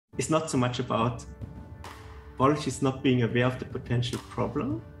is not so much about biologists not being aware of the potential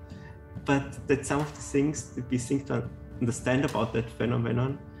problem, but that some of the things that we think to understand about that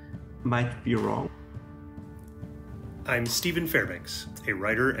phenomenon might be wrong. I'm Stephen Fairbanks, a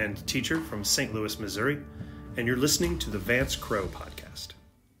writer and teacher from St. Louis, Missouri, and you're listening to the Vance Crow podcast.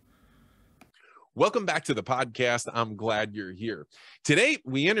 Welcome back to the podcast. I'm glad you're here. Today,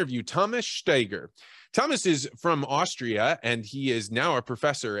 we interview Thomas Stoeger. Thomas is from Austria, and he is now a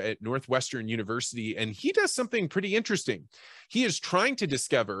professor at Northwestern University, and he does something pretty interesting. He is trying to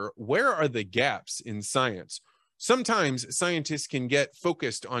discover where are the gaps in science. Sometimes scientists can get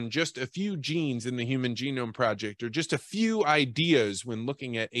focused on just a few genes in the Human Genome Project or just a few ideas when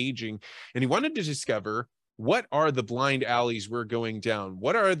looking at aging, and he wanted to discover what are the blind alleys we're going down?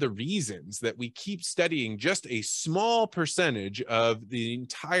 What are the reasons that we keep studying just a small percentage of the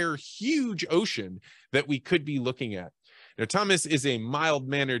entire huge ocean that we could be looking at? Now, Thomas is a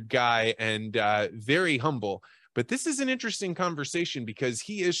mild-mannered guy and very humble, but this is an interesting conversation because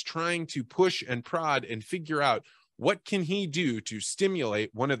he is trying to push and prod and figure out what can he do to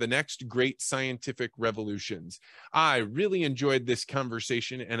stimulate one of the next great scientific revolutions. I really enjoyed this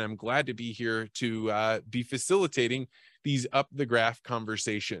conversation, and I'm glad to be here to be facilitating these up-the-graph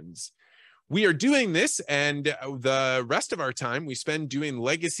conversations. We are doing this, and the rest of our time we spend doing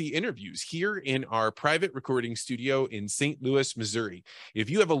legacy interviews here in our private recording studio in St. Louis, Missouri. If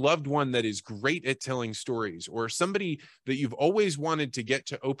you have a loved one that is great at telling stories, or somebody that you've always wanted to get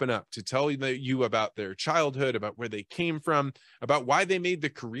to open up, to tell you about their childhood, about where they came from, about why they made the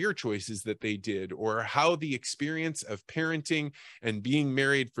career choices that they did, or how the experience of parenting and being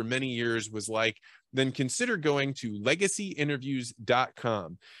married for many years was like, then consider going to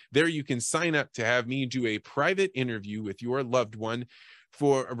legacyinterviews.com. There you can sign up to have me do a private interview with your loved one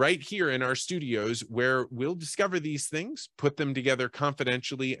for right here in our studios, where we'll discover these things, put them together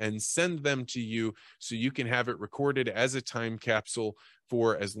confidentially, and send them to you so you can have it recorded as a time capsule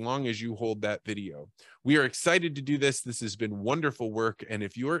for as long as you hold that video. We are excited to do this. This has been wonderful work. And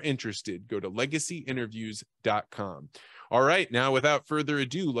if you're interested, go to legacyinterviews.com. All right, now without further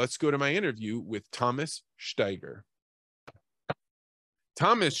ado, let's go to my interview with Thomas Stoeger.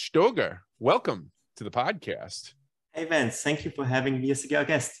 Thomas Stoeger, welcome to the podcast. Hey, Vance, thank you for having me as a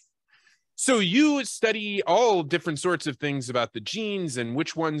guest. So you study all different sorts of things about the genes and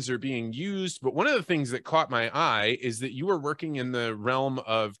which ones are being used. But one of the things that caught my eye is that you are working in the realm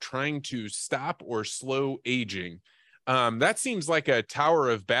of trying to stop or slow aging. That seems like a Tower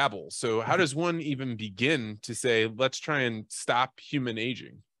of Babel. So how does one even begin to say, let's try and stop human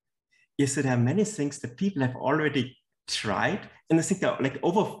aging? Yes, so there are many things that people have already tried. And I think there are like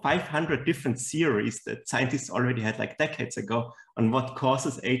over 500 different theories that scientists already had like decades ago on what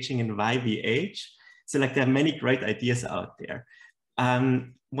causes aging and why we age. So like there are many great ideas out there.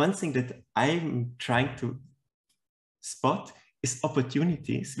 One thing that I'm trying to spot is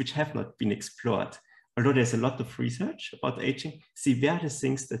opportunities which have not been explored. Although there's a lot of research about aging, see where are the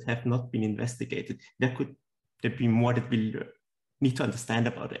things that have not been investigated. There could there be more that we need to understand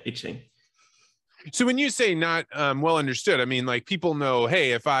about aging. So when you say not well understood, I mean, like people know,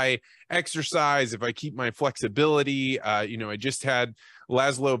 hey, if I exercise, if I keep my flexibility, I just had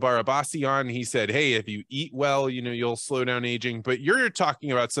Laszlo Barabasi on. He said, hey, if you eat well, you'll slow down aging. But you're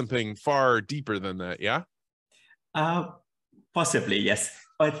talking about something far deeper than that, yeah? Possibly, yes.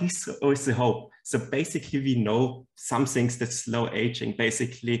 Or at least always the hope. So basically, we know some things that slow aging.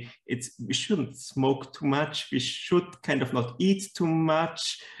 Basically, we shouldn't smoke too much. We should kind of not eat too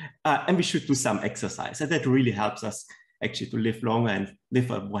much. And we should do some exercise. And that really helps us actually to live longer and live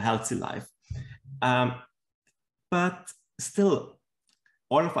a more healthy life. But still,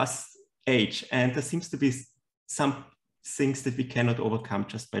 all of us age. And there seems to be some things that we cannot overcome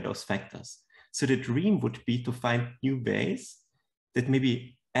just by those factors. So the dream would be to find new ways that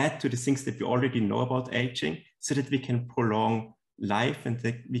maybe add to the things that we already know about aging so that we can prolong life and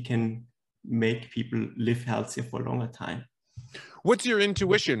that we can make people live healthier for a longer time. What's your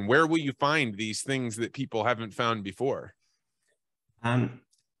intuition? Where will you find these things that people haven't found before?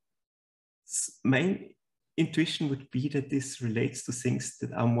 My intuition would be that this relates to things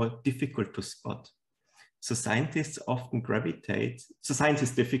that are more difficult to spot. So scientists often gravitate, so science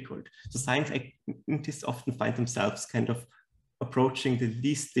is difficult. So scientists often find themselves kind of approaching the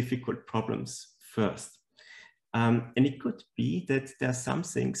least difficult problems first. And it could be that there are some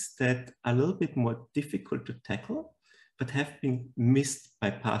things that are a little bit more difficult to tackle, but have been missed by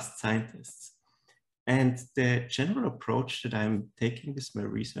past scientists. And the general approach that I'm taking with my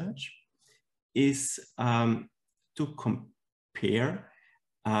research is to compare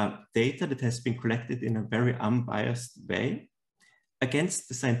data that has been collected in a very unbiased way against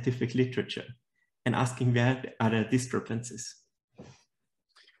the scientific literature and asking where are the discrepancies.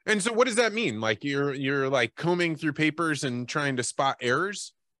 And so what does that mean? Like you're like combing through papers and trying to spot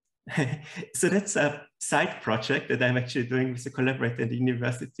errors? So that's a side project that I'm actually doing with a collaborator at the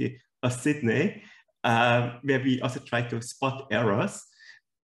University of Sydney, where we also try to spot errors.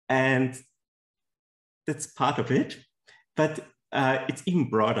 And that's part of it. But it's even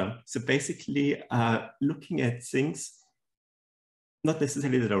broader. So basically looking at things, not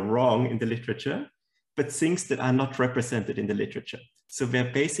necessarily that are wrong in the literature, but things that are not represented in the literature. So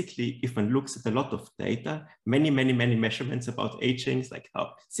where basically, if one looks at a lot of data, many measurements about aging, like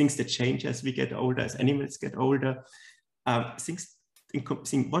how things that change as we get older, as animals get older,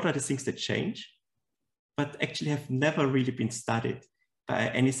 what are the things that change, but actually have never really been studied by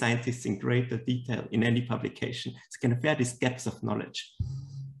any scientists in greater detail in any publication. It's kind of where these gaps of knowledge.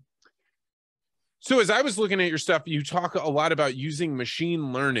 So as I was looking at your stuff, you talk a lot about using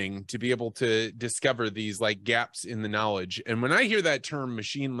machine learning to be able to discover these like gaps in the knowledge. And when I hear that term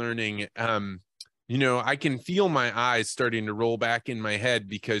machine learning, you know, I can feel my eyes starting to roll back in my head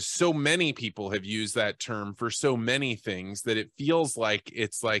because so many people have used that term for so many things that it feels like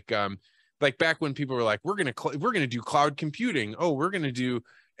it's like back when people were like, we're going to do cloud computing. Oh, we're going to do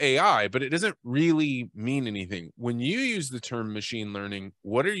AI, but it doesn't really mean anything. When you use the term machine learning,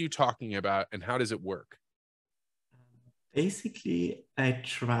 what are you talking about and how does it work? Basically, I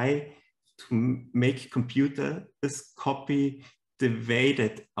try to make computers copy the way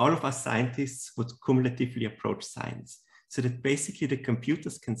that all of us scientists would cumulatively approach science. So that basically the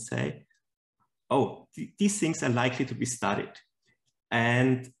computers can say, oh, these things are likely to be studied.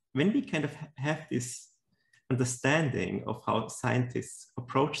 And when we kind of have this understanding of how scientists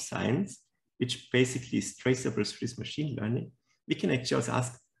approach science, which basically is traceable through this machine learning, we can actually also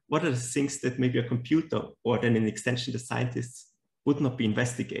ask, what are the things that maybe a computer or then an extension the scientists would not be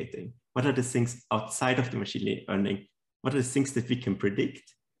investigating? What are the things outside of the machine learning? What are the things that we can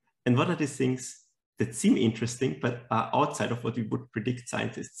predict? And what are the things that seem interesting but are outside of what we would predict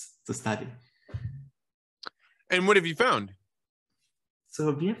scientists to study? And what have you found?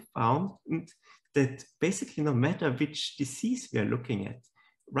 So we have found that basically no matter which disease we are looking at,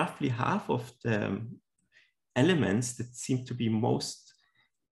 roughly half of the elements that seem to be most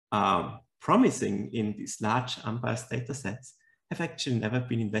promising in these large unbiased data sets have actually never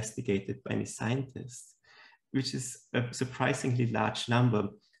been investigated by any scientists, which is a surprisingly large number.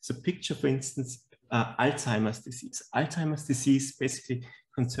 So picture, for instance, Alzheimer's disease. Alzheimer's disease basically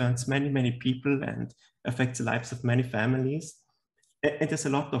concerns many people and affects the lives of many families. And there's a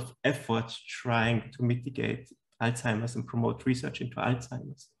lot of effort trying to mitigate Alzheimer's and promote research into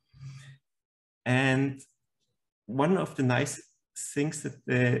Alzheimer's. And one of the nice things that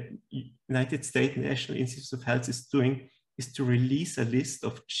the United States National Institute of Health is doing is to release a list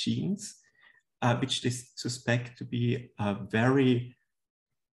of genes which they suspect to be very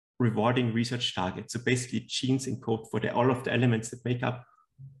rewarding research targets. So basically genes encode for all of the elements that make up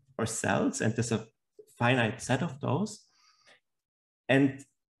our cells, and there's a finite set of those. And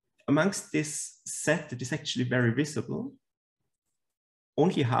amongst this set that is actually very visible,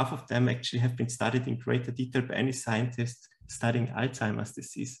 only half of them actually have been studied in greater detail by any scientist studying Alzheimer's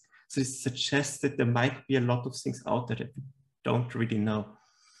disease. So it suggests that there might be a lot of things out there that we don't really know.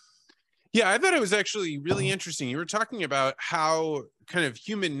 Yeah, I thought it was actually really interesting. You were talking about how kind of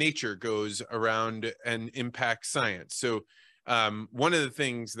human nature goes around and impacts science. So one of the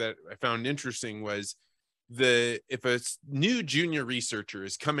things that I found interesting was if a new junior researcher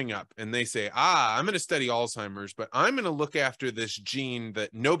is coming up and they say, I'm going to study Alzheimer's, but I'm going to look after this gene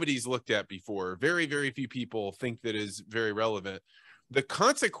that nobody's looked at before. Very few people think that is very relevant. The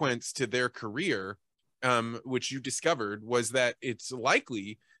consequence to their career, which you discovered, was that it's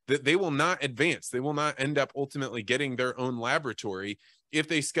likely that they will not advance. They will not end up ultimately getting their own laboratory if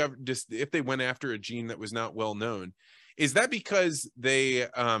they went after a gene that was not well known. Is that because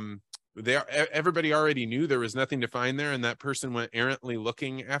everybody already knew there was nothing to find there and that person went errantly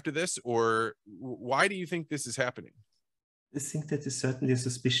looking after this? Or why do you think this is happening? I think that is certainly a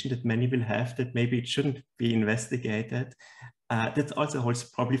suspicion that many will have, that maybe it shouldn't be investigated. That also holds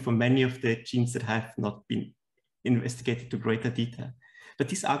probably for many of the genes that have not been investigated to greater detail. But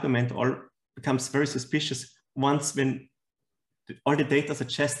this argument all becomes very suspicious once when all the data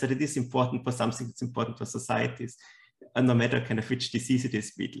suggests that it is important for something that's important for societies, and no matter kind of which disease it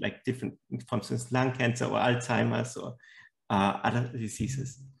is, be it like different, for instance, lung cancer or Alzheimer's or other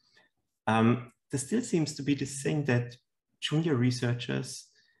diseases. There still seems to be this thing that junior researchers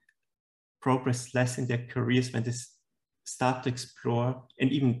progress less in their careers when they start to explore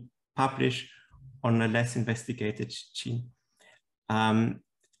and even publish on a less investigated gene.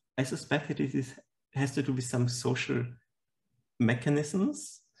 I suspect that it has to do with some social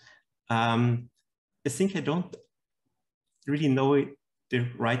mechanisms. I think I don't really know the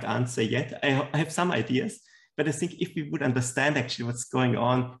right answer yet. I have some ideas, but I think if we would understand actually what's going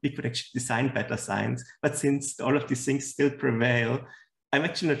on, we could actually design better science. But since all of these things still prevail, I'm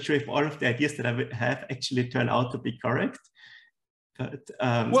actually not sure if all of the ideas that I have actually turn out to be correct. But,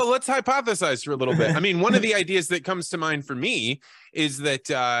 well, let's hypothesize for a little bit. I mean, one of the ideas that comes to mind for me is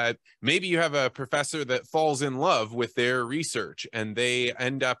that maybe you have a professor that falls in love with their research and they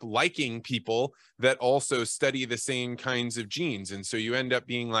end up liking people that also study the same kinds of genes. And so you end up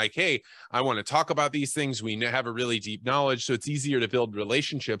being like, hey, I want to talk about these things. We have a really deep knowledge, so it's easier to build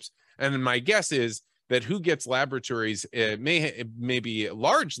relationships. And then my guess is that who gets laboratories may be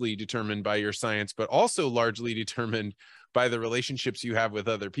largely determined by your science, but also largely determined by the relationships you have with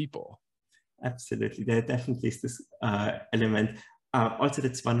other people. Absolutely, there definitely is this element. Also,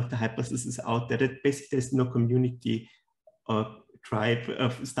 that's one of the hypotheses out there, that basically there's no community or tribe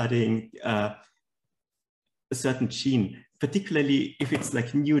of studying a certain gene, particularly if it's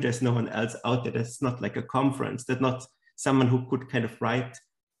like new, there's no one else out there. There's not like a conference, there's not someone who could kind of write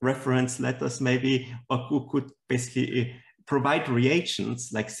reference letters maybe, or who could basically provide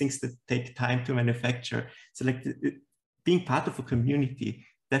reagents, like things that take time to manufacture. So like being part of a community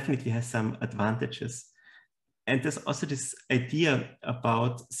definitely has some advantages. And there's also this idea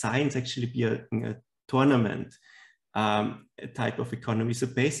about science actually being a tournament type of economy. So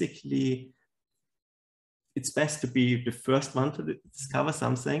basically, it's best to be the first one to discover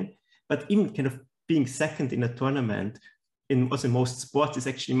something, but even kind of being second in a tournament in also most sports is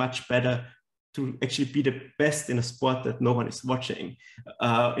actually much better to actually be the best in a sport that no one is watching.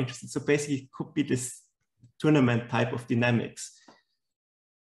 Interesting. So basically, it could be this tournament type of dynamics.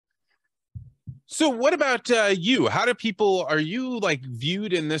 So what about you? How do people, are you like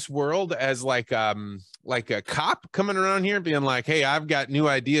viewed in this world as like a cop coming around here being like, hey, I've got new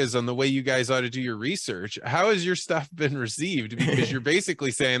ideas on the way you guys ought to do your research? How has your stuff been received? Because you're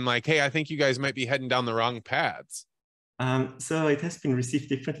basically saying like, hey, I think you guys might be heading down the wrong paths. So it has been received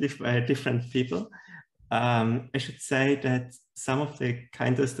differently by different people. I should say that some of the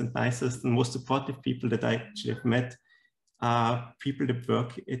kindest and nicest and most supportive people that I actually have met are people that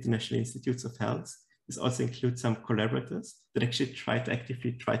work at the National Institutes of Health. This also includes some collaborators that actually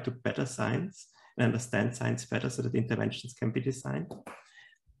actively try to better science and understand science better so that interventions can be designed.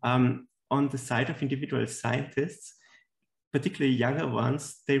 On the side of individual scientists, particularly younger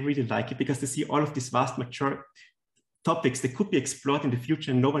ones, they really like it because they see all of these vast mature topics that could be explored in the future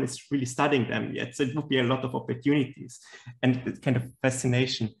and no one is really studying them yet. So it would be a lot of opportunities and kind of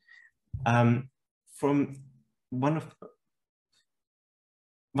fascination. From one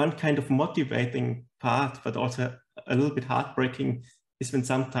kind of motivating part, but also a little bit heartbreaking, is when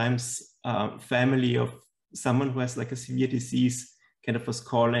sometimes family of someone who has like a severe disease kind of was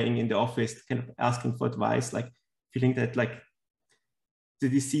calling in the office, kind of asking for advice, like feeling that like the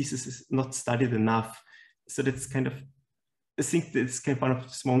disease is not studied enough. So that's kind of, I think that's kind of one of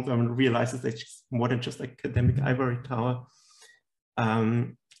those moments where one realizes that it's more than just like academic ivory tower.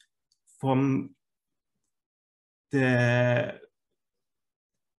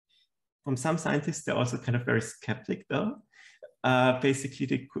 From some scientists, they're also kind of very skeptic though. Basically,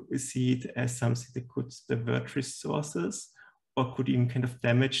 they could see it as something that could divert resources or could even kind of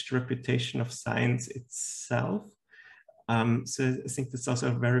damage the reputation of science itself. So I think that's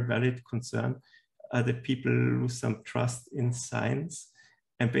also a very valid concern, that people lose some trust in science,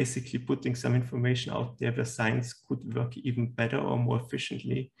 and basically putting some information out there where science could work even better or more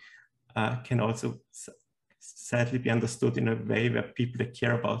efficiently can also sadly be understood in a way where people that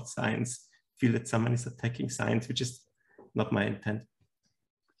care about science feel that someone is attacking science, which is not my intent.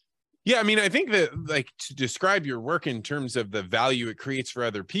 Yeah, I mean, I think that like to describe your work in terms of the value it creates for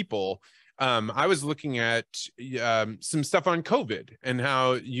other people, I was looking at some stuff on COVID and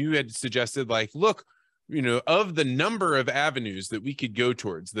how you had suggested like, look, you know, of the number of avenues that we could go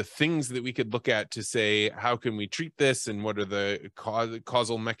towards, the things that we could look at to say, how can we treat this and what are the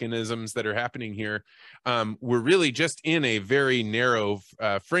causal mechanisms that are happening here? We're really just in a very narrow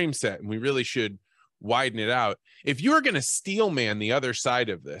frame set, and we really should widen it out. If you were going to steel man the other side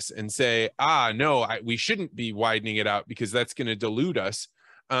of this and say, no, we shouldn't be widening it out because that's going to dilute us,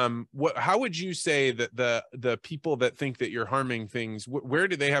 how would you say that the people that think that you're harming things, where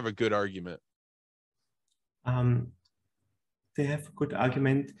do they have a good argument? They have a good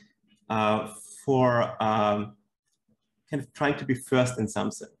argument for kind of trying to be first in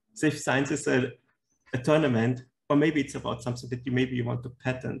something. So if science is a tournament, or maybe it's about something that you want to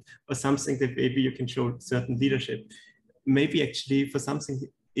patent, or something that maybe you can show certain leadership, maybe actually for something,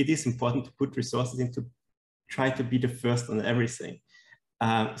 it is important to put resources into try to be the first on everything.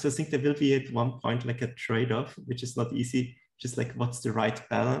 So I think there will be at one point like a trade-off, which is not easy, just like what's the right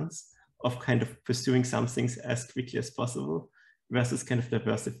balance of kind of pursuing some things as quickly as possible versus kind of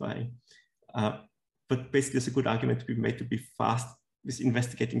diversifying. But basically there's a good argument to be made to be fast with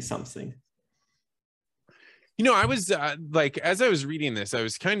investigating something. You know, I was like, as I was reading this, I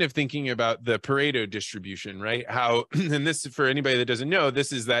was kind of thinking about the Pareto distribution, right? How, and this, for anybody that doesn't know,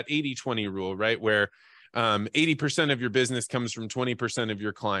 this is that 80-20 rule, right? Where 80% of your business comes from 20% of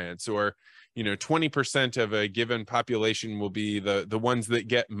your clients, or, you know, 20% of a given population will be the ones that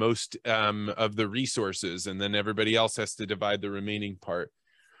get most of the resources, and then everybody else has to divide the remaining part.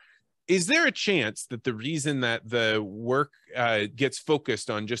 Is there a chance that the reason that the work gets focused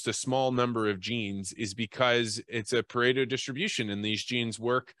on just a small number of genes is because it's a Pareto distribution and these genes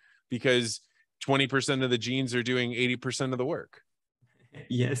work because 20% of the genes are doing 80% of the work?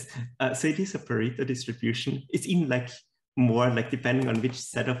 Yes, so it is a Pareto distribution. It's even like more like depending on which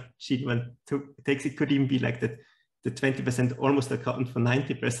set of gene one takes, it could even be like that the 20% almost account for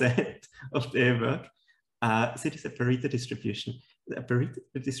 90% of the work. So it is a Pareto distribution. A Pareto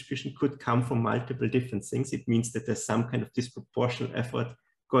distribution could come from multiple different things. It means that there's some kind of disproportional effort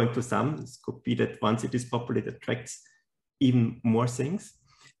going to some. This could be that once it is populated, it attracts even more things.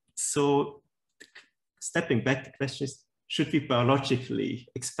 So stepping back, the question is, should we biologically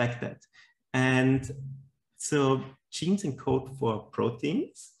expect that? And so genes encode for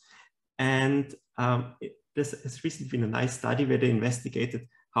proteins. And there's recently been a nice study where they investigated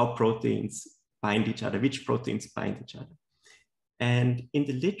how proteins bind each other, which proteins bind each other. And in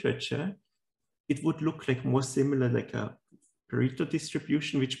the literature, it would look like more similar like a Pareto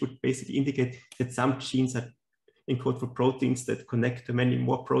distribution, which would basically indicate that some genes are encode for proteins that connect to many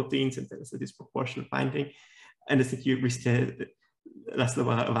more proteins, and there's a disproportional binding. And I think you reached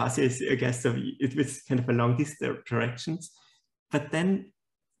Laszlo Vance, I guess, so it was kind of along these directions. But then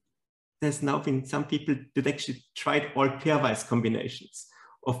there's now been some people that actually tried all pairwise combinations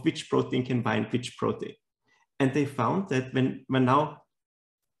of which protein can bind which protein. And they found that when one now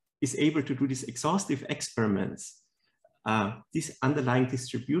is able to do these exhaustive experiments, these underlying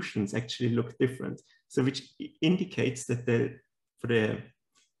distributions actually look different. So which indicates that for the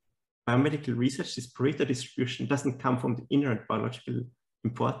biomedical research, this Pareto distribution doesn't come from the inherent biological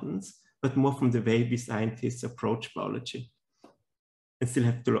importance, but more from the way we scientists approach biology. And still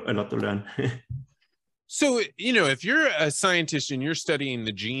have a lot to learn. So, you know, if you're a scientist and you're studying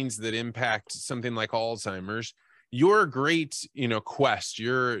the genes that impact something like Alzheimer's, your great, you know, quest,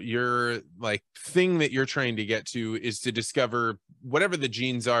 your like thing that you're trying to get to is to discover whatever the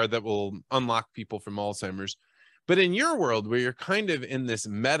genes are that will unlock people from Alzheimer's. But in your world, where you're kind of in this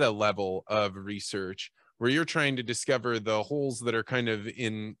meta level of research, where you're trying to discover the holes that are kind of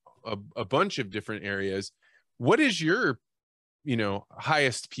in a bunch of different areas, what is your, you know,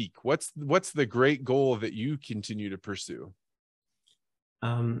 highest peak? What's the great goal that you continue to pursue?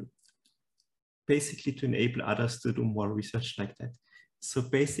 Basically to enable others to do more research like that. So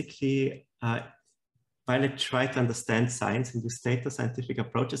basically, while I try to understand science and use data scientific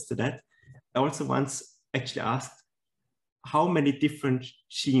approaches to that, I also once actually asked how many different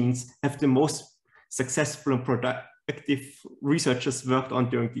genes have the most successful and productive researchers worked on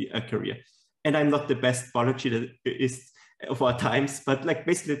during their career. And I'm not the best biologist of our times, but like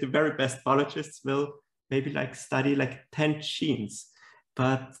basically the very best biologists will maybe like study like 10 genes.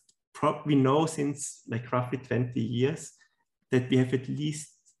 But we know since like roughly 20 years that we have at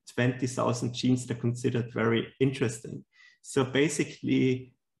least 20,000 genes that are considered very interesting. So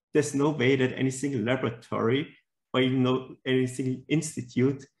basically, there's no way that any single laboratory or even any single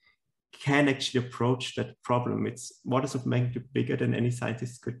institute can actually approach that problem. It's orders of magnitude bigger than any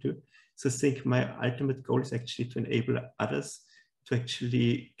scientist could do. So I think my ultimate goal is actually to enable others to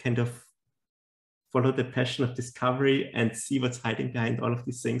actually kind of follow the passion of discovery and see what's hiding behind all of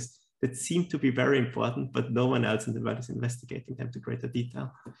these things that seem to be very important, but no one else in the world is investigating them to greater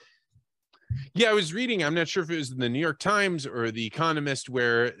detail. Yeah, I was reading, I'm not sure if it was in the New York Times or The Economist,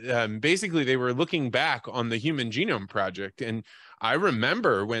 where basically they were looking back on the Human Genome Project. And I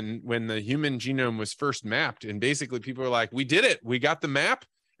remember when the human genome was first mapped, and basically people were like, we did it, we got the map.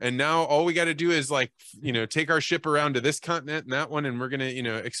 And now all we got to do is like, you know, take our ship around to this continent and that one, and we're going to, you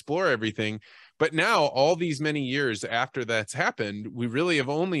know, explore everything. But now all these many years after that's happened, we really have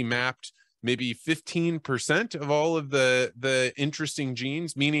only mapped maybe 15% of all of the interesting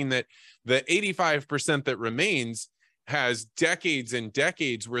genes, meaning that the 85% that remains has decades and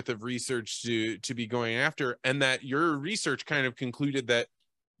decades worth of research to be going after. And that your research kind of concluded that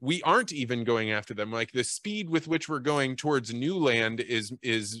we aren't even going after them. Like the speed with which we're going towards new land is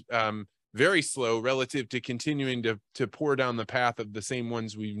very slow relative to continuing to pour down the path of the same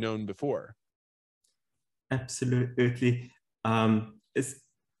ones we've known before. Absolutely. And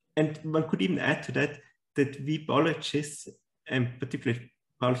one could even add to that we biologists, and particularly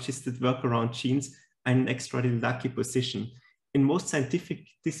biologists that work around genes, are in an extraordinarily lucky position. In most scientific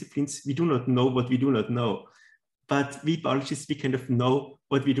disciplines, we do not know what we do not know. But we biologists, we kind of know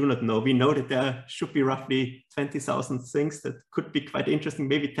what we do not know. We know that there should be roughly 20,000 things that could be quite interesting,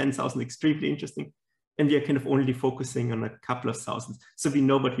 maybe 10,000 extremely interesting. And we are kind of only focusing on a couple of thousands. So we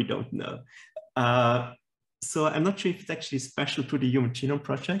know what we don't know. So I'm not sure if it's actually special to the Human Genome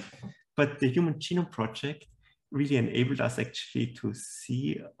Project, but the Human Genome Project really enabled us actually to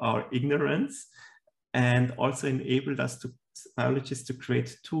see our ignorance, and also enabled us to biologists to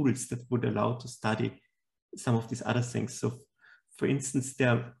create tools that would allow to study some of these other things. So for instance,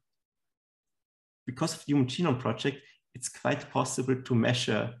 because of the Human Genome Project, it's quite possible to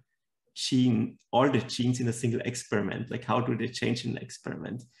measure all the genes in a single experiment. Like, how do they change in an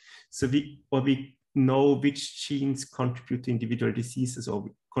experiment? So we know which genes contribute to individual diseases or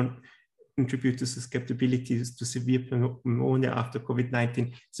contribute to susceptibility to severe pneumonia after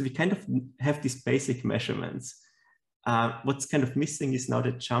COVID-19. So we kind of have these basic measurements. What's kind of missing is now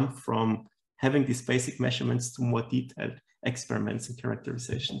the jump from having these basic measurements to more detailed experiments and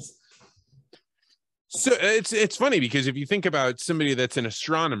characterizations. So it's funny, because if you think about somebody that's an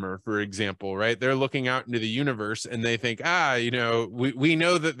astronomer, for example, right, they're looking out into the universe and they think, we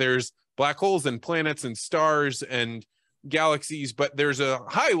know that there's black holes and planets and stars and galaxies, but there's a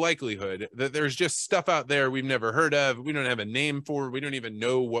high likelihood that there's just stuff out there we've never heard of, we don't have a name for, we don't even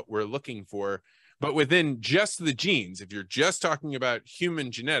know what we're looking for. But within just the genes, if you're just talking about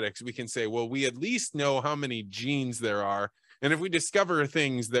human genetics, we can say, well, we at least know how many genes there are. And if we discover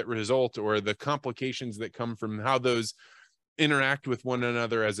things that result, or the complications that come from how those interact with one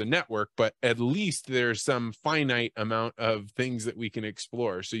another as a network, but at least there's some finite amount of things that we can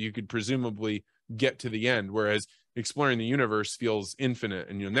explore. So you could presumably get to the end, whereas exploring the universe feels infinite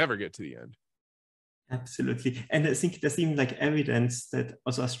and you'll never get to the end. Absolutely. And I think there's even like evidence that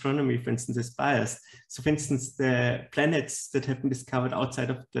also astronomy, for instance, is biased. So for instance, the planets that have been discovered outside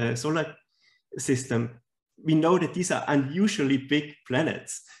of the solar system, we know that these are unusually big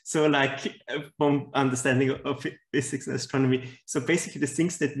planets. So like from understanding of physics and astronomy, so basically the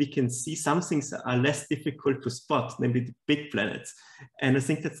things that we can see, some things are less difficult to spot, namely the big planets. And I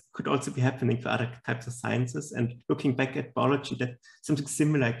think that could also be happening for other types of sciences. And looking back at biology, that something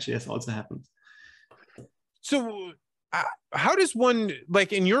similar actually has also happened. So how does one,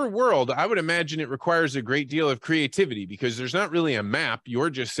 like in your world, I would imagine it requires a great deal of creativity, because there's not really a map.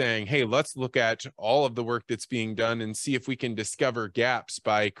 You're just saying, hey, let's look at all of the work that's being done and see if we can discover gaps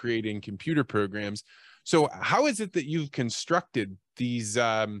by creating computer programs. So how is it that you've constructed these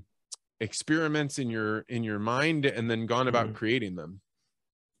experiments in your mind and then gone about creating them?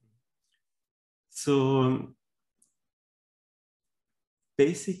 So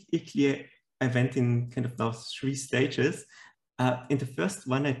basically, I went in kind of those 3 stages. In the first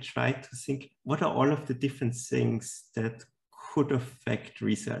one, I tried to think, what are all of the different things that could affect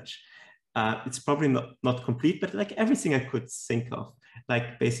research? It's probably not complete, but like everything I could think of.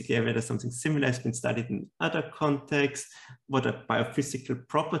 Like basically, whether something similar has been studied in other contexts, what are biophysical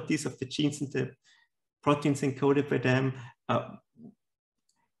properties of the genes and the proteins encoded by them.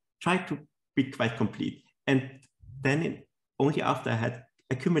 Try to be quite complete. And then only after I had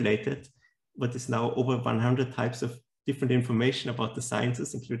accumulated what is now over 100 types of different information about the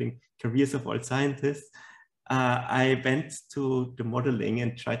sciences, including careers of all scientists, I went to the modeling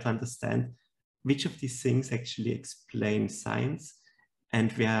and tried to understand which of these things actually explain science and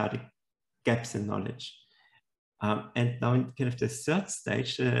where are the gaps in knowledge. And now in kind of the third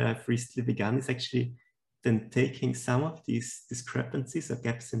stage that I've recently begun is actually then taking some of these discrepancies or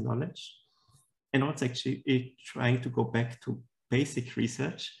gaps in knowledge and also actually trying to go back to basic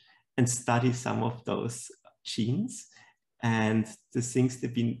research and study some of those genes and the things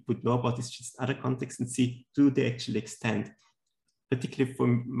that we would know about these genes in other contexts and see, do they actually extend? Particularly for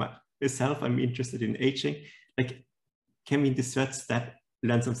myself, I'm interested in aging. Like, can we in the third step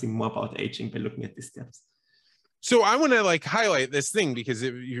learn something more about aging by looking at these steps? So I want to like highlight this thing, because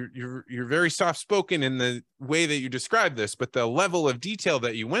you're very soft-spoken in the way that you describe this, but the level of detail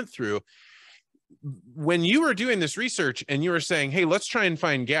that you went through, when you were doing this research and you were saying, hey, let's try and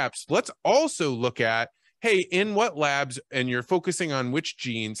find gaps, let's also look at, hey, in what labs, and you're focusing on which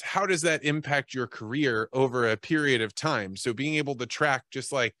genes, how does that impact your career over a period of time? So being able to track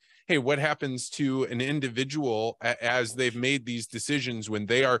just like, hey, what happens to an individual as they've made these decisions when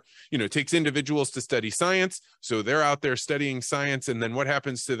they are, it takes individuals to study science. So they're out there studying science, and then what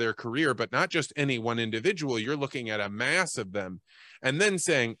happens to their career, but not just any one individual, you're looking at a mass of them, and then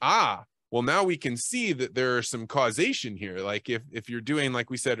saying, well, now we can see that there are some causation here. Like if you're doing, like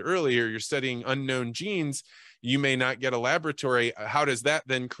we said earlier, you're studying unknown genes, you may not get a laboratory. How does that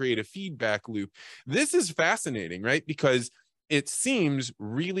then create a feedback loop? This is fascinating, right? Because it seems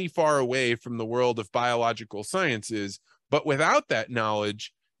really far away from the world of biological sciences, but without that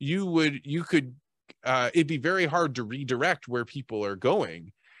knowledge, it'd be very hard to redirect where people are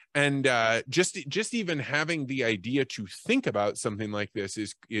going. And just even having the idea to think about something like this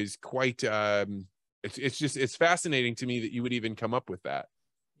is quite it's fascinating to me that you would even come up with that.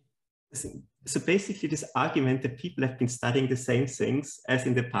 So basically, this argument that people have been studying the same things as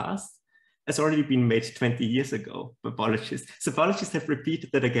in the past has already been made 20 years ago by biologists. So biologists have repeated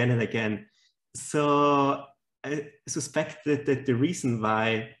that again and again. So I suspect that the reason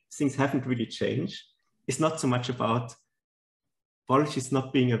why things haven't really changed is not so much about biologists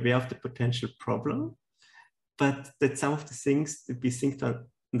not being aware of the potential problem, but that some of the things that we think to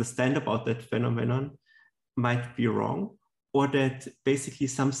understand about that phenomenon might be wrong, or that basically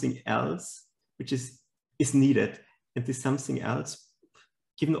something else which is needed. And this something else,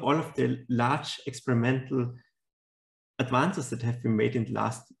 given all of the large experimental advances that have been made in the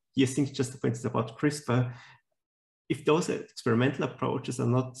last years, think just for instance about CRISPR, if those experimental approaches are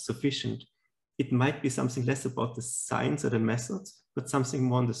not sufficient, it might be something less about the science or the methods, but something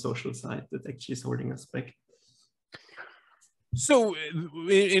more on the social side that actually is holding us back. So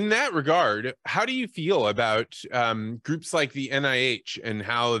in that regard, how do you feel about groups like the NIH and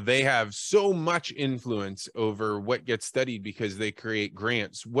how they have so much influence over what gets studied because they create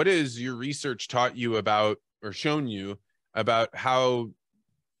grants? What has your research taught you about, or shown you about, how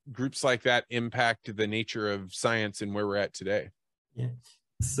groups like that impact the nature of science and where we're at today? Yeah.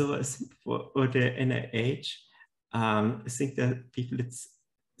 So I think for the NIH, I think that people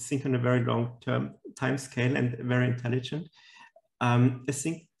think on a very long-term time scale and very intelligent. I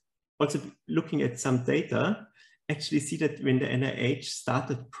think also looking at some data, actually see that when the NIH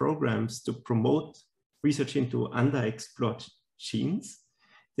started programs to promote research into underexplored genes,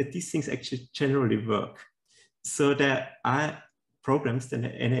 that these things actually generally work. So there are programs that the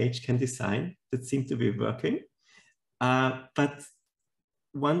NIH can design that seem to be working, but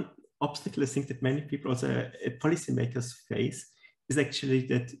one obstacle I think that many people, also policymakers, face is actually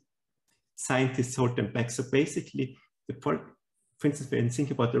that scientists hold them back. So basically, for instance, when you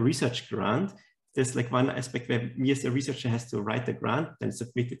think about the research grant, there's like one aspect where me as a researcher has to write a grant, then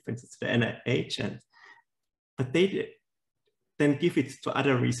submit it, for instance, to the NIH, but they then give it to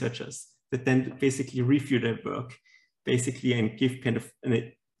other researchers that then basically review their work, basically, and give kind of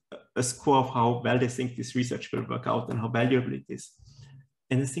a score of how well they think this research will work out and how valuable it is.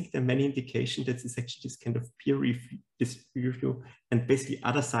 And I think there are many indications that it's actually this kind of peer review and basically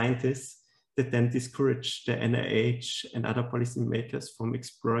other scientists that then discourage the NIH and other policymakers from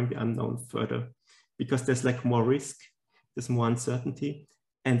exploring the unknown further, because there's like more risk, there's more uncertainty.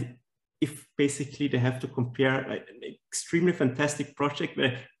 And if basically they have to compare like an extremely fantastic project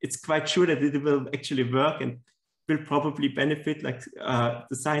where it's quite sure that it will actually work and will probably benefit like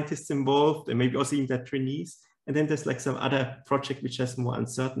the scientists involved and maybe also even their trainees, and then there's like some other project which has more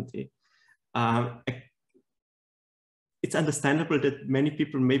uncertainty. It's understandable that many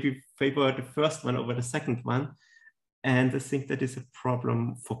people maybe favor the first one over the second one. And I think that is a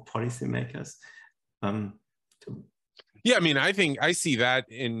problem for policymakers. Yeah, I mean, I think I see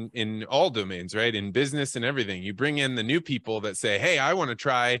that in all domains, right? In business and everything. You bring in the new people that say, hey, I want to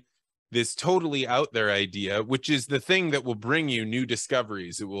try this totally out there idea, which is the thing that will bring you new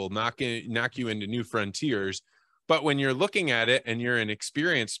discoveries. It will knock you into new frontiers. But when you're looking at it and you're an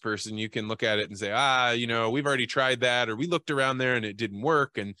experienced person, you can look at it and say, we've already tried that, or we looked around there and it didn't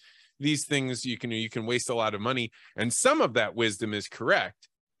work. And these things, you can waste a lot of money. And some of that wisdom is correct,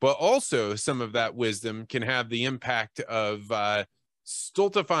 but also some of that wisdom can have the impact of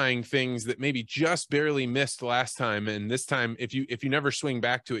stultifying things that maybe just barely missed last time. And this time, if you never swing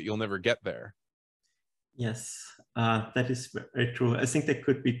back to it, you'll never get there. Yes, that is very true. I think that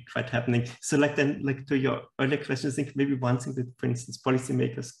could be quite happening. So like to your earlier question, I think maybe one thing that, for instance,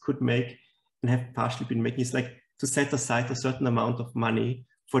 policymakers could make and have partially been making is like to set aside a certain amount of money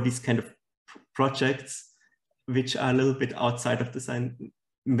for these kind of projects, which are a little bit outside of the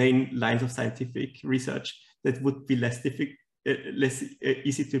main lines of scientific research, that would be less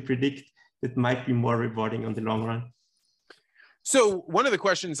easy to predict, that might be more rewarding on the long run. So one of the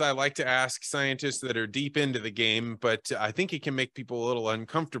questions I like to ask scientists that are deep into the game, but I think it can make people a little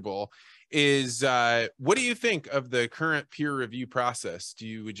uncomfortable, is what do you think of the current peer review process?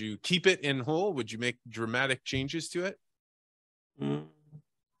 Would you keep it in whole? Would you make dramatic changes to it? I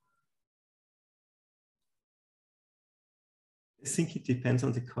think it depends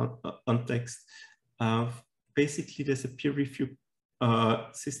on the context. Basically, there's a peer review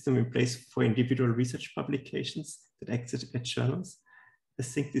system in place for individual research publications that acts as journals. I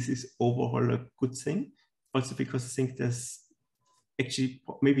think this is overall a good thing. Also because I think there's actually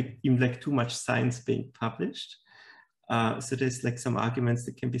maybe even like too much science being published. So there's like some arguments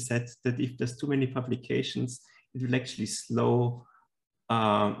that can be said that if there's too many publications, it will actually slow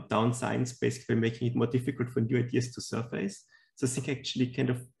down science, basically making it more difficult for new ideas to surface. So I think actually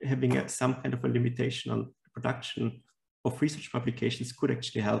kind of having some kind of a limitation on production of research publications could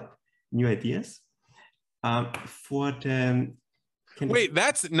actually help new ideas. Wait,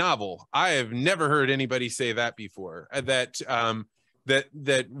 that's novel. I have never heard anybody say that before. That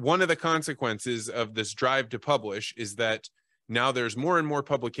one of the consequences of this drive to publish is that now there's more and more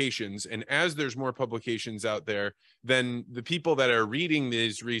publications, and as there's more publications out there, then the people that are reading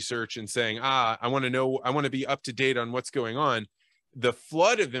these research and saying, I want to be up to date on what's going on, the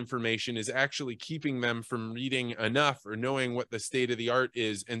flood of information is actually keeping them from reading enough or knowing what the state of the art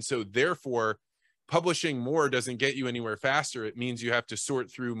is. And so therefore, publishing more doesn't get you anywhere faster. It means you have to sort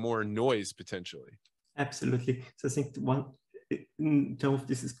through more noise potentially. Absolutely. So I think one in terms of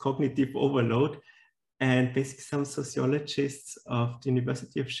this is cognitive overload. And basically some sociologists of the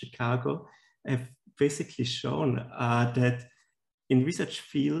University of Chicago have basically shown that in research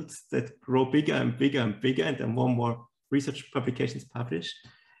fields that grow bigger and bigger and bigger, and there are more and more research publications published,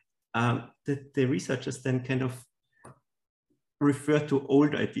 that the researchers then kind of refer to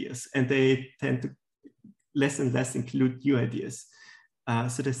old ideas, and they tend to less and less include new ideas.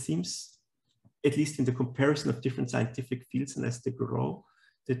 So there seems, at least in the comparison of different scientific fields, and as they grow,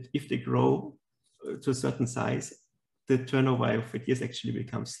 that if they grow to a certain size, the turnover of ideas actually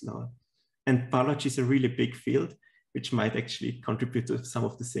becomes slower. And biology is a really big field, which might actually contribute to some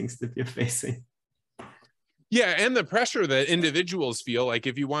of the things that we are facing. Yeah, and the pressure that individuals feel, like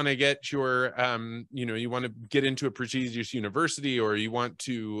if you want to get your, you want to get into a prestigious university, or you want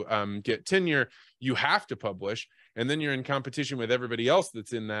to get tenure, you have to publish, and then you're in competition with everybody else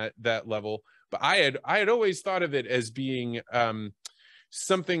that's in that level. But I had always thought of it as being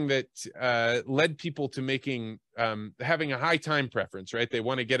something that led people to having a high time preference, right? They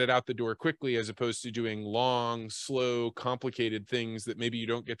want to get it out the door quickly, as opposed to doing long, slow, complicated things that maybe you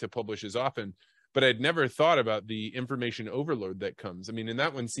don't get to publish as often. But I'd never thought about the information overload that comes. I mean, and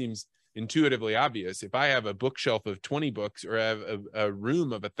that one seems intuitively obvious. If I have a bookshelf of 20 books, or I have a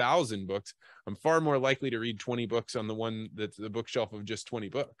room of 1,000 books, I'm far more likely to read 20 books on the one that's the bookshelf of just 20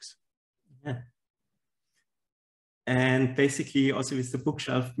 books. Yeah. And basically also with the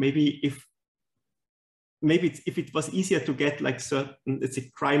bookshelf, maybe if it was easier to get like certain, let's say,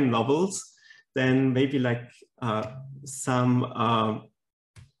 crime novels, then maybe like some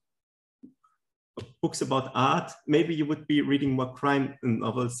books about art, maybe you would be reading more crime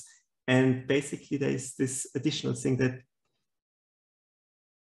novels. And basically there's this additional thing that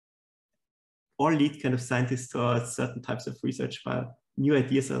all lead kind of scientists to certain types of research, while new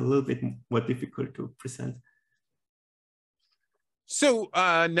ideas are a little bit more difficult to present. So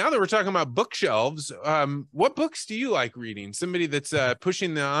now that we're talking about bookshelves, what books do you like reading? Somebody that's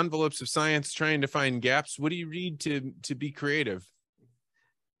pushing the envelopes of science, trying to find gaps. What do you read to be creative?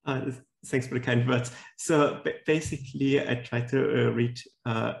 Thanks for the kind words. So basically, I try to read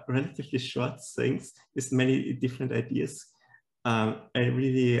relatively short things with many different ideas. I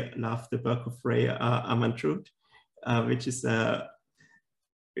really love the work of Ray Amantrud, which is a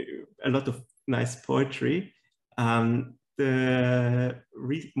lot of nice poetry. One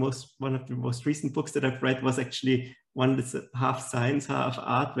of the most recent books that I've read was actually one that's half science, half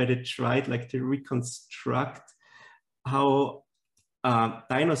art, where they tried like to reconstruct how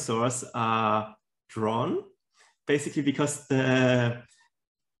dinosaurs are drawn, basically because that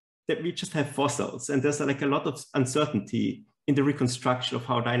we just have fossils, and there's like a lot of uncertainty in the reconstruction of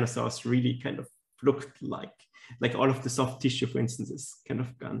how dinosaurs really kind of looked like all of the soft tissue, for instance, is kind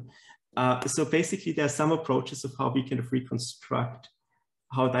of gone. So basically there are some approaches of how we kind of reconstruct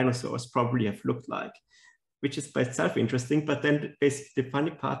how dinosaurs probably have looked like, which is by itself interesting. But then basically the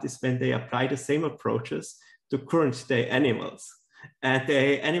funny part is when they apply the same approaches to current day animals. And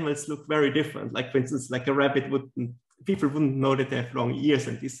the animals look very different. Like for instance, like a rabbit people wouldn't know that they have long ears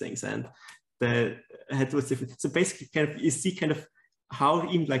and these things, and the head was different. So basically kind of, you see kind of how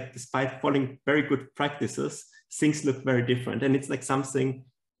even like despite following very good practices, things look very different. And it's like something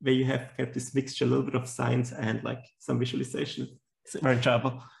where you have kind of this mixture, a little bit of science and like some visualization. It's very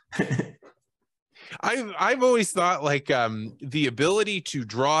enjoyable. I've always thought like the ability to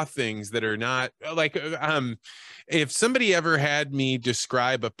draw things that are not like if somebody ever had me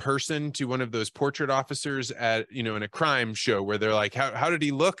describe a person to one of those portrait officers at, you know, in a crime show where they're like, how did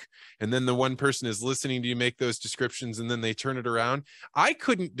he look? And then the one person is listening to you make those descriptions and then they turn it around. I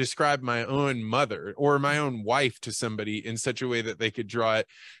couldn't describe my own mother or my own wife to somebody in such a way that they could draw it.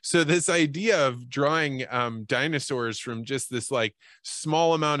 So this idea of drawing dinosaurs from just this like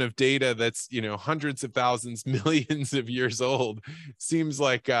small amount of data that's, you know, hundreds of thousands, millions of years old seems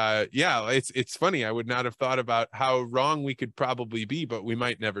like, yeah, it's funny. I would not have thought about how wrong we could probably be, but we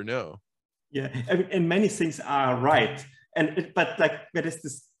might never know. Yeah, and many things are right. But like there is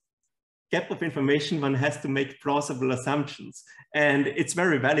this gap of information, one has to make plausible assumptions. And it's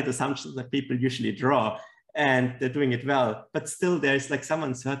very valid assumptions that people usually draw, and they're doing it well. But still there's like some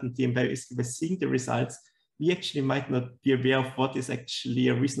uncertainty, and by seeing the results, we actually might not be aware of what is actually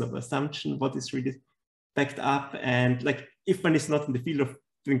a reasonable assumption, what is really backed up. And like, if one is not in the field of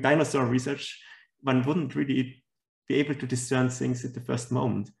doing dinosaur research, one wouldn't really be able to discern things at the first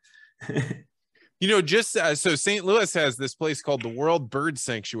moment. You know, just so St. Louis has this place called the World Bird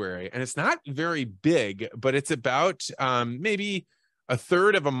Sanctuary, and it's not very big, but it's about maybe a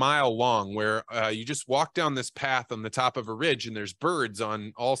third of a mile long, where you just walk down this path on the top of a ridge and there's birds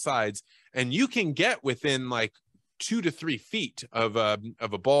on all sides, and you can get within like 2 to 3 feet of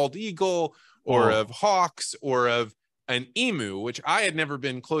a bald eagle or of hawks or of an emu, which I had never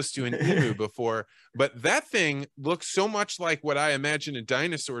been close to an emu before, but that thing looks so much like what I imagine a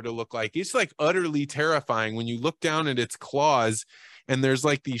dinosaur to look like. It's like utterly terrifying when you look down at its claws and there's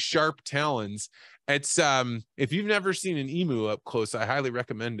like these sharp talons. It's if you've never seen an emu up close, I highly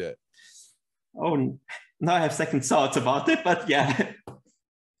recommend it. Oh, now I have second thoughts about it, but yeah.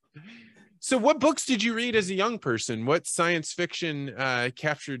 So what books did you read as a young person? What science fiction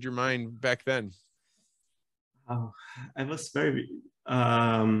captured your mind back then? Oh, I was very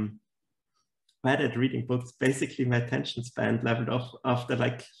bad at reading books. Basically, my attention span leveled off after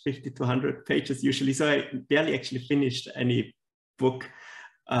like 50 to 100 pages usually. So I barely actually finished any book.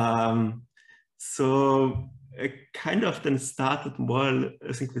 So I kind of then started more,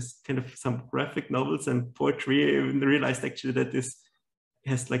 I think, with kind of some graphic novels and poetry, and realized actually that this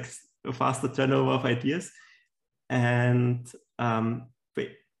has like a faster turnover of ideas. And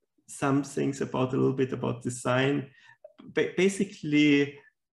some things about a little bit about design, basically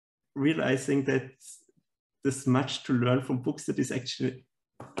realizing that there's much to learn from books that is actually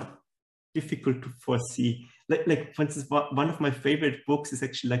difficult to foresee. Like for instance, one of my favorite books is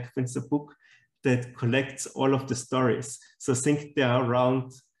actually like, for instance, a book that collects all of the stories. So I think there are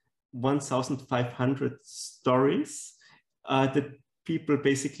around 1,500 stories that people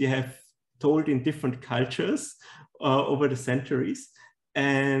basically have told in different cultures over the centuries.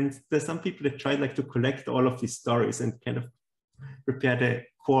 And there's some people that try like to collect all of these stories and kind of prepare the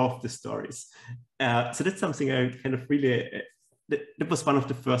core of the stories. So that's something I kind of really, that was one of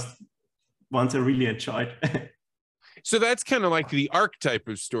the first ones I really enjoyed. So that's kind of like the archetype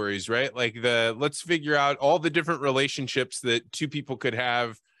of stories, right? Like let's figure out all the different relationships that two people could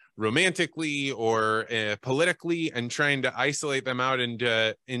have romantically or politically, and trying to isolate them out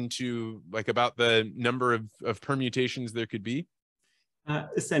into like about the number of permutations there could be.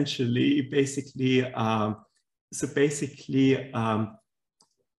 Essentially, basically,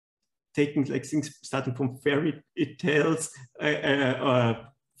 taking like things starting from fairy tales,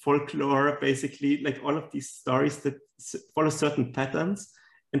 folklore, basically, like all of these stories that follow certain patterns,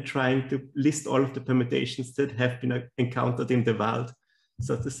 and trying to list all of the permutations that have been encountered in the world,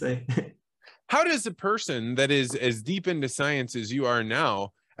 so to say. How does a person that is as deep into science as you are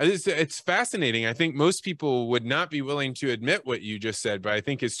now, it's fascinating. I think most people would not be willing to admit what you just said, but I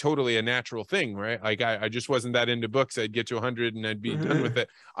think it's totally a natural thing, right? Like I just wasn't that into books. I'd get to 100 and I'd be done with it.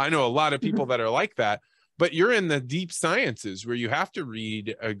 I know a lot of people that are like that, but you're in the deep sciences where you have to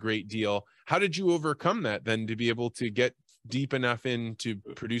read a great deal. How did you overcome that then to be able to get deep enough in to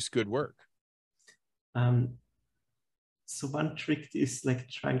produce good work? So one trick is like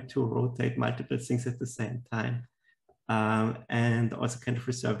trying to rotate multiple things at the same time. And also kind of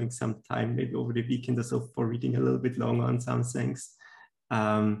reserving some time, maybe over the weekend or so, for reading a little bit longer on some things.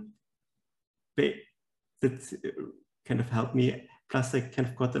 That kind of helped me. Plus, I kind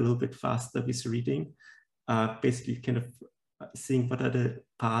of got a little bit faster with reading. Basically, kind of seeing what are the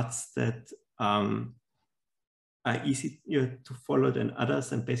parts that are easy to follow than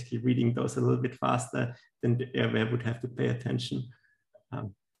others, and basically reading those a little bit faster than where I would have to pay attention.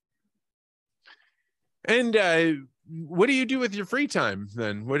 And what do you do with your free time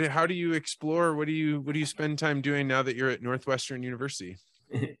then? How do you explore? What do you spend time doing now that you're at Northwestern University?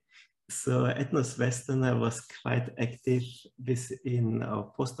 So at Northwestern, I was quite active within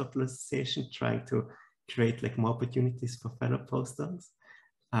our postdoctoralization, trying to create like more opportunities for fellow postdocs.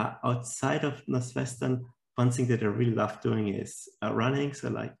 Outside of Northwestern, one thing that I really love doing is running. So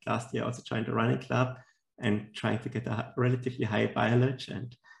like last year, I also joined a running club and trying to get a relatively high mileage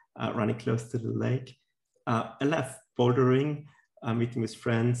and running close to the lake. I love bouldering, meeting with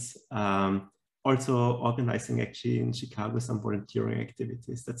friends, also organizing actually in Chicago some volunteering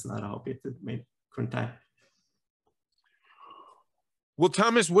activities. That's another hobby at the current time. Well,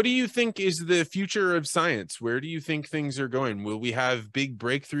 Thomas, what do you think is the future of science? Where do you think things are going? Will we have big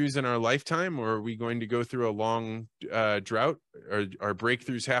breakthroughs in our lifetime, or are we going to go through a long drought? Are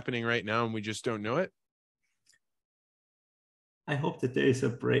breakthroughs happening right now and we just don't know it? I hope that there is a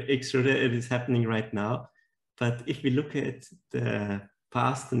breakthrough that it is happening right now. But if we look at the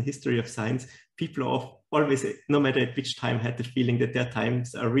past and history of science, people always, no matter at which time, had the feeling that their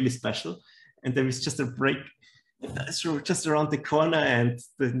times are really special. And there is just a break just around the corner and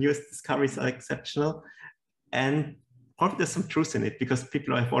the newest discoveries are exceptional. And probably there's some truth in it because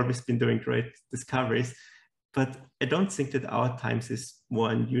people have always been doing great discoveries. But I don't think that our times is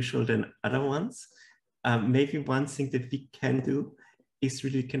more unusual than other ones. Maybe one thing that we can do is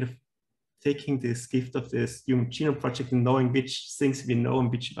really kind of taking this gift of this Human Genome Project and knowing which things we know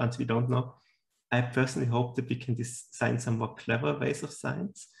and which ones we don't know. I personally hope that we can design some more clever ways of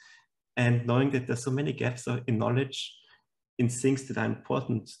science. And knowing that there's so many gaps in knowledge in things that are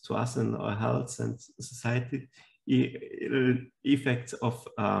important to us and our health and society, effects of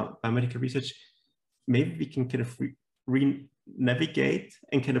biomedical research, maybe we can kind of re-navigate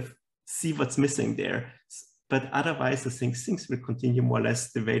and kind of see what's missing there. But otherwise, I think things will continue more or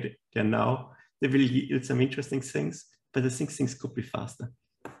less the way they're now. They will yield some interesting things, but I think things could be faster.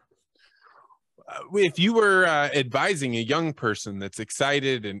 If you were advising a young person that's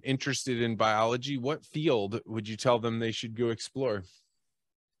excited and interested in biology, what field would you tell them they should go explore?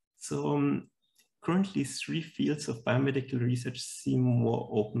 So currently 3 fields of biomedical research seem more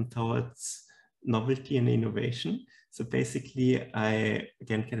open towards novelty and innovation. So basically, I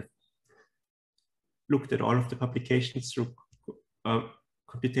again kind of looked at all of the publications through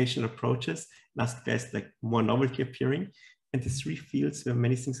computational approaches and asked best like more novelty appearing. And the 3 fields where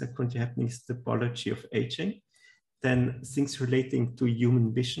many things are currently happening is the biology of aging, then things relating to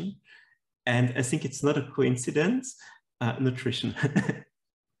human vision, and I think it's not a coincidence, nutrition.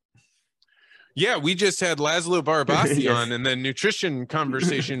 Yeah, we just had Laszlo Barabasi Yes. on, and the nutrition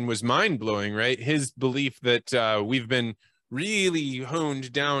conversation was mind-blowing, right? His belief that we've been really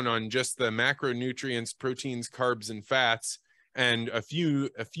honed down on just the macronutrients, proteins, carbs, and fats, and a few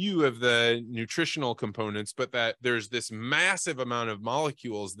of the nutritional components, but that there's this massive amount of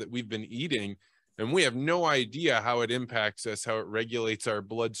molecules that we've been eating, and we have no idea how it impacts us, how it regulates our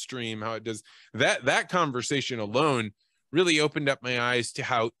bloodstream, how it does. That conversation alone really opened up my eyes to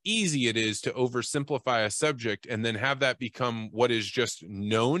how easy it is to oversimplify a subject and then have that become what is just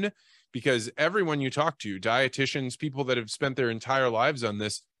known, because everyone you talk to, dietitians, people that have spent their entire lives on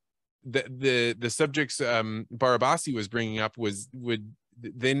this, the subjects Barabasi was bringing up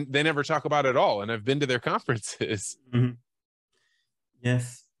they never talk about it all, and I've been to their conferences. Mm-hmm.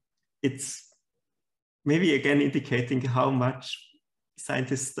 Yes, it's maybe again indicating how much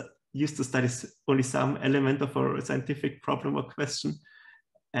scientists used to study only some element of a scientific problem or question,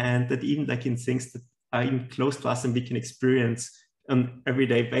 and that even like in things that are even close to us and we can experience on an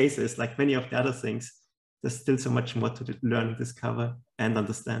everyday basis, like many of the other things, there's still so much more to learn, discover, and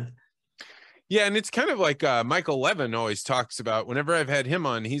understand. Yeah, and it's kind of like Michael Levin always talks about, whenever I've had him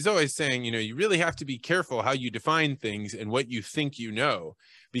on, he's always saying, you really have to be careful how you define things and what you think you know,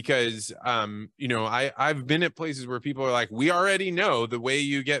 because, I've been at places where people are like, we already know the way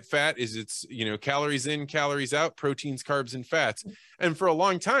you get fat is it's, calories in, calories out, proteins, carbs, and fats. And for a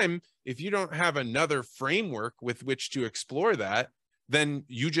long time, if you don't have another framework with which to explore that, then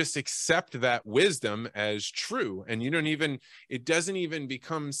you just accept that wisdom as true. And it doesn't even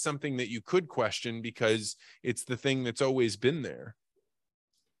become something that you could question because it's the thing that's always been there.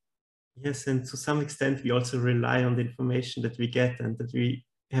 Yes, and to some extent, we also rely on the information that we get and that we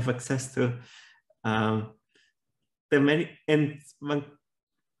have access to. And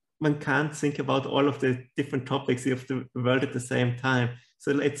one can't think about all of the different topics of the world at the same time.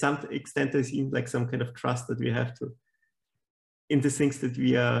 So at some extent, there's even like some kind of trust that we have to in the things that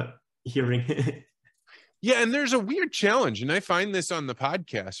we are hearing. Yeah, and there's a weird challenge, and I find this on the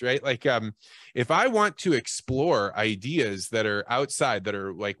podcast, right? Like, if I want to explore ideas that are outside, that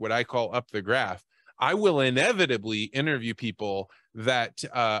are like what I call up the graph, I will inevitably interview people that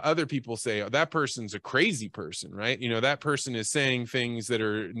other people say, oh, that person's a crazy person, right? You know, that person is saying things that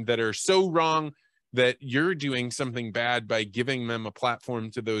are so wrong that you're doing something bad by giving them a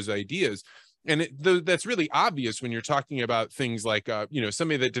platform to those ideas. And that's really obvious when you're talking about things like, you know,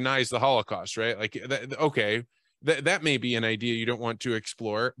 somebody that denies the Holocaust, right? Like, okay, that may be an idea you don't want to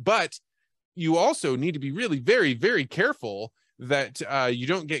explore, but you also need to be really very, very careful that you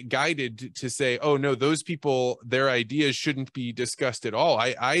don't get guided to say, oh no, those people, their ideas shouldn't be discussed at all.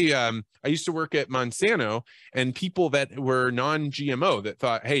 I used to work at Monsanto, and people that were non-GMO that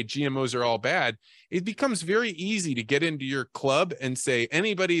thought, hey, GMOs are all bad. It becomes very easy to get into your club and say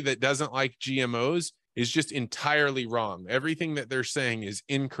anybody that doesn't like GMOs is just entirely wrong. Everything that they're saying is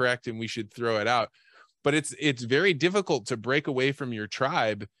incorrect and we should throw it out. But it's very difficult to break away from your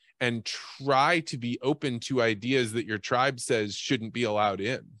tribe and try to be open to ideas that your tribe says shouldn't be allowed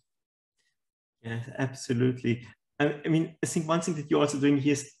in. Yeah, absolutely. I mean, I think one thing that you're also doing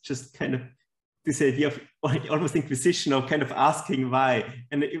here is just kind of this idea of almost inquisition, of kind of asking why,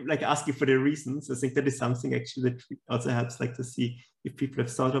 and like asking for the reasons. I think that is something actually that also helps, like, to see if people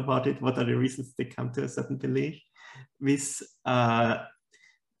have thought about it, what are the reasons they come to a certain belief. With the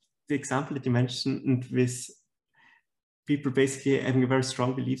example that you mentioned, with people basically having very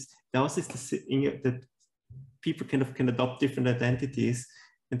strong beliefs, there also is this thing that people kind of can adopt different identities.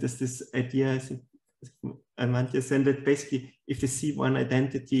 And there's this idea, I think, Amantia said, that basically if they see one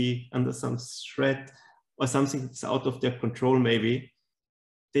identity under some threat or something that's out of their control, maybe,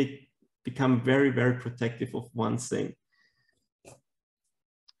 they become very, very protective of one thing.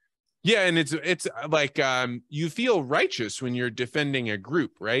 Yeah, and it's like you feel righteous when you're defending a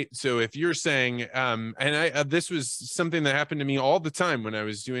group, right? So if you're saying, and this was something that happened to me all the time when I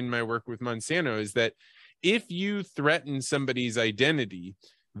was doing my work with Monsanto, is that if you threaten somebody's identity,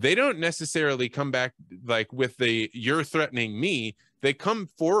 they don't necessarily come back like with the "you're threatening me." They come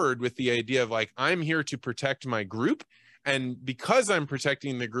forward with the idea of like, I'm here to protect my group, and because I'm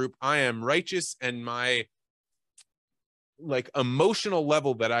protecting the group, I am righteous, and my like emotional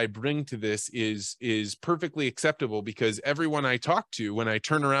level that I bring to this is perfectly acceptable, because everyone I talk to, when I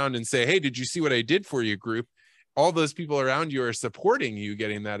turn around and say, hey, did you see what I did for you, group? All those people around you are supporting you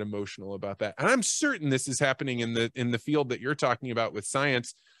getting that emotional about that. And I'm certain this is happening in the field that you're talking about with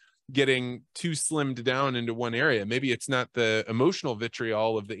science getting too slimmed down into one area. Maybe it's not the emotional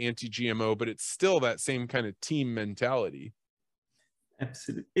vitriol of the anti-GMO, but it's still that same kind of team mentality.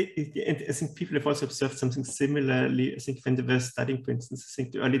 Absolutely. And I think people have also observed something similarly. I think when they were studying, for instance, I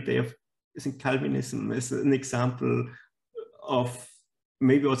think the early day of, I think, Calvinism is an example of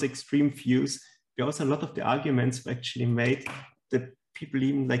maybe also extreme views. There also a lot of the arguments were actually made that people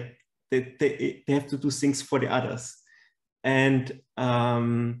even like they have to do things for the others. And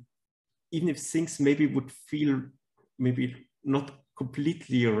even if things maybe would feel maybe not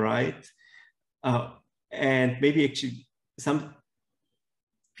completely right, and maybe actually some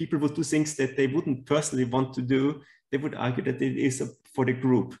people would do things that they wouldn't personally want to do, they would argue that it is for the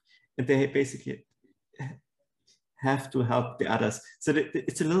group, and they basically have to help the others. So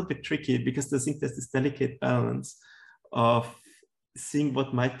it's a little bit tricky, because I think there's this delicate balance of seeing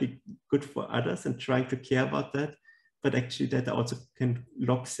what might be good for others and trying to care about that, but actually that also can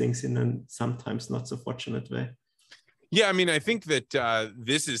lock things in a sometimes not so fortunate way. Yeah, I mean, I think that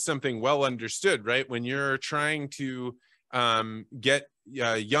this is something well understood, right? When you're trying to get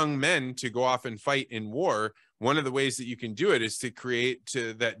young men to go off and fight in war, one of the ways that you can do it is to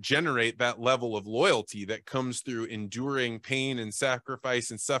generate that level of loyalty that comes through enduring pain and sacrifice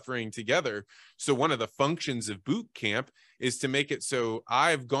and suffering together. So one of the functions of boot camp is to make it so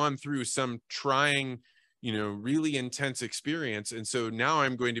I've gone through some trying, really intense experience. And so now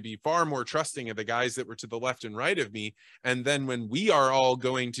I'm going to be far more trusting of the guys that were to the left and right of me. And then when we are all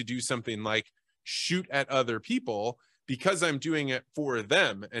going to do something like shoot at other people, because I'm doing it for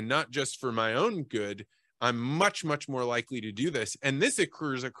them and not just for my own good, I'm much, much more likely to do this. And this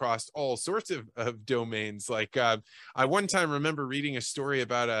occurs across all sorts of domains. Like I one time remember reading a story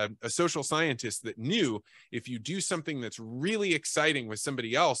about a social scientist that knew if you do something that's really exciting with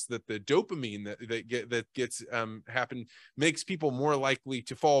somebody else, that the dopamine that gets happen makes people more likely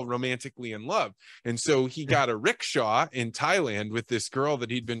to fall romantically in love. And so he got a rickshaw in Thailand with this girl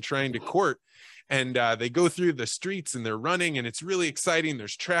that he'd been trying to court. And they go through the streets and they're running and it's really exciting.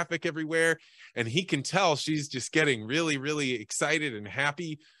 There's traffic everywhere. And he can tell she's just getting really, really excited and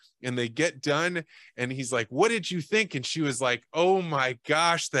happy. And they get done. And he's like, what did you think? And she was like, oh my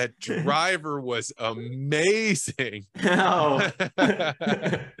gosh, that driver was amazing. Oh.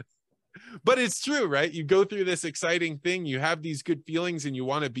 But it's true, right? You go through this exciting thing, you have these good feelings, and you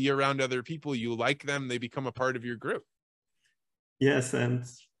want to be around other people. You like them, they become a part of your group. Yes, and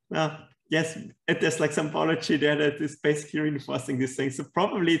well, yes, there's like some biology there that is basically reinforcing this thing. So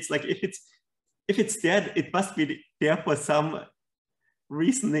probably it's like if it's there, it must be there for some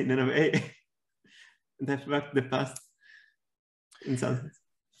reason in a way. And I've worked in the past in some sense.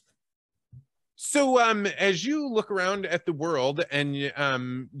 So as you look around at the world and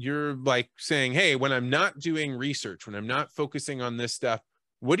you're like saying, hey, when I'm not doing research, when I'm not focusing on this stuff,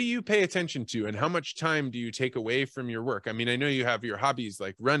 what do you pay attention to and how much time do you take away from your work? I mean, I know you have your hobbies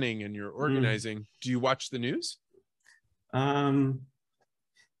like running and you're organizing. Do you watch the news?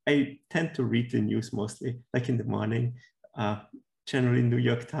 I tend to read the news mostly, like in the morning, generally New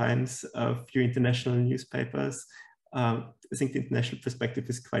York Times, a few international newspapers. I think the international perspective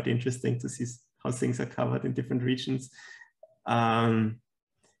is quite interesting to see how things are covered in different regions.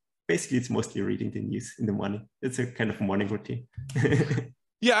 Basically, it's mostly reading the news in the morning. It's a kind of morning routine.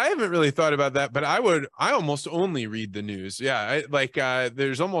 Yeah, I haven't really thought about that, but I almost only read the news. Yeah,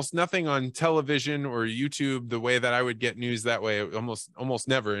 there's almost nothing on television or YouTube the way that I would get news that way, almost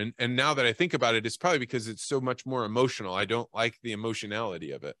never. And now that I think about it, it's probably because it's so much more emotional. I don't like the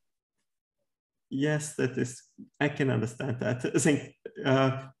emotionality of it. Yes, I can understand that.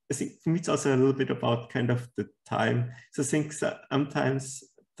 I think for me, it's also a little bit about kind of the time. So I think sometimes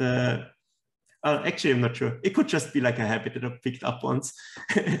actually, I'm not sure. It could just be like a habit that I picked up once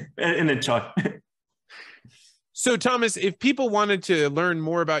and enjoy. So Thomas, if people wanted to learn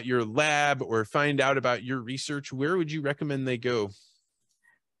more about your lab or find out about your research, where would you recommend they go?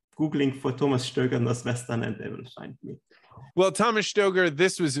 Googling for Thomas Stoeger Northwestern and they will find me. Well, Thomas Stoeger,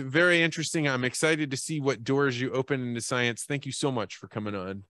 this was very interesting. I'm excited to see what doors you open into science. Thank you so much for coming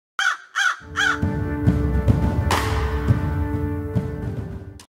on.